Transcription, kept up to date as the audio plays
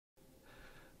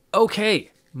Okay,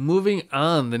 moving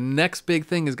on. The next big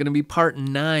thing is going to be part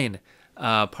 9.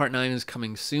 Part 9 is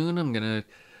coming soon. I'm going to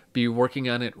be working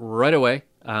on it right away.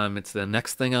 It's the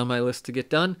next thing on my list to get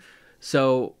done.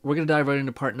 So we're going to dive right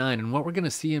into part 9. And what we're going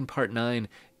to see in part 9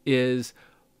 is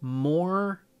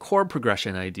more chord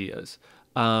progression ideas,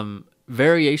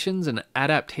 variations and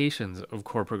adaptations of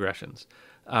chord progressions.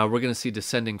 We're going to see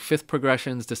descending fifth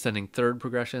progressions, descending third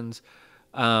progressions,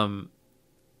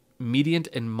 mediant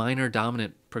and minor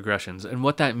dominant progressions. And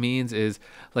what that means is,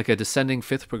 like, a descending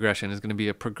fifth progression is going to be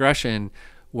a progression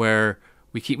where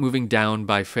we keep moving down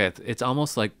by fifth. It's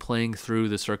almost like playing through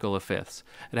the circle of fifths.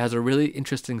 It has a really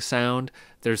interesting sound.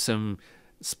 There's some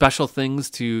special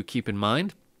things to keep in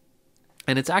mind.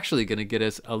 And it's actually going to get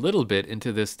us a little bit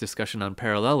into this discussion on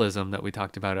parallelism that we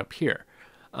talked about up here.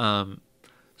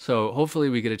 So hopefully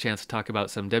we get a chance to talk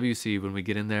about some Debussy when we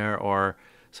get in there, or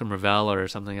some Ravel or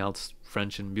something else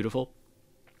French and beautiful.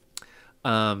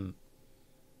 So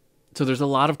there's a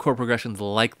lot of chord progressions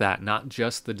like that, not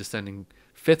just the descending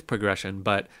fifth progression,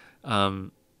 but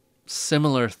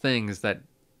similar things that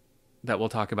we'll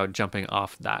talk about jumping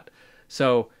off that.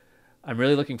 So I'm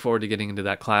really looking forward to getting into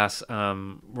that class.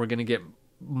 We're going to get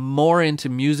more into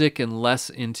music and less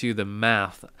into the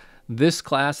math. This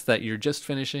class that you're just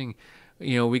finishing,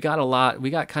 we got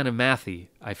kind of mathy,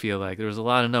 I feel like. There was a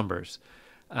lot of numbers.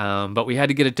 But we had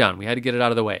to get it done. We had to get it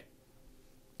out of the way.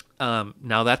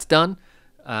 Now that's done.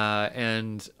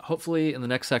 And hopefully in the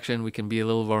next section, we can be a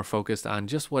little more focused on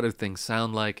just what do things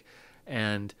sound like,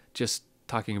 and just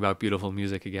talking about beautiful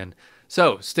music again.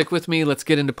 So stick with me. Let's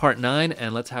get into part 9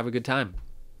 and let's have a good time.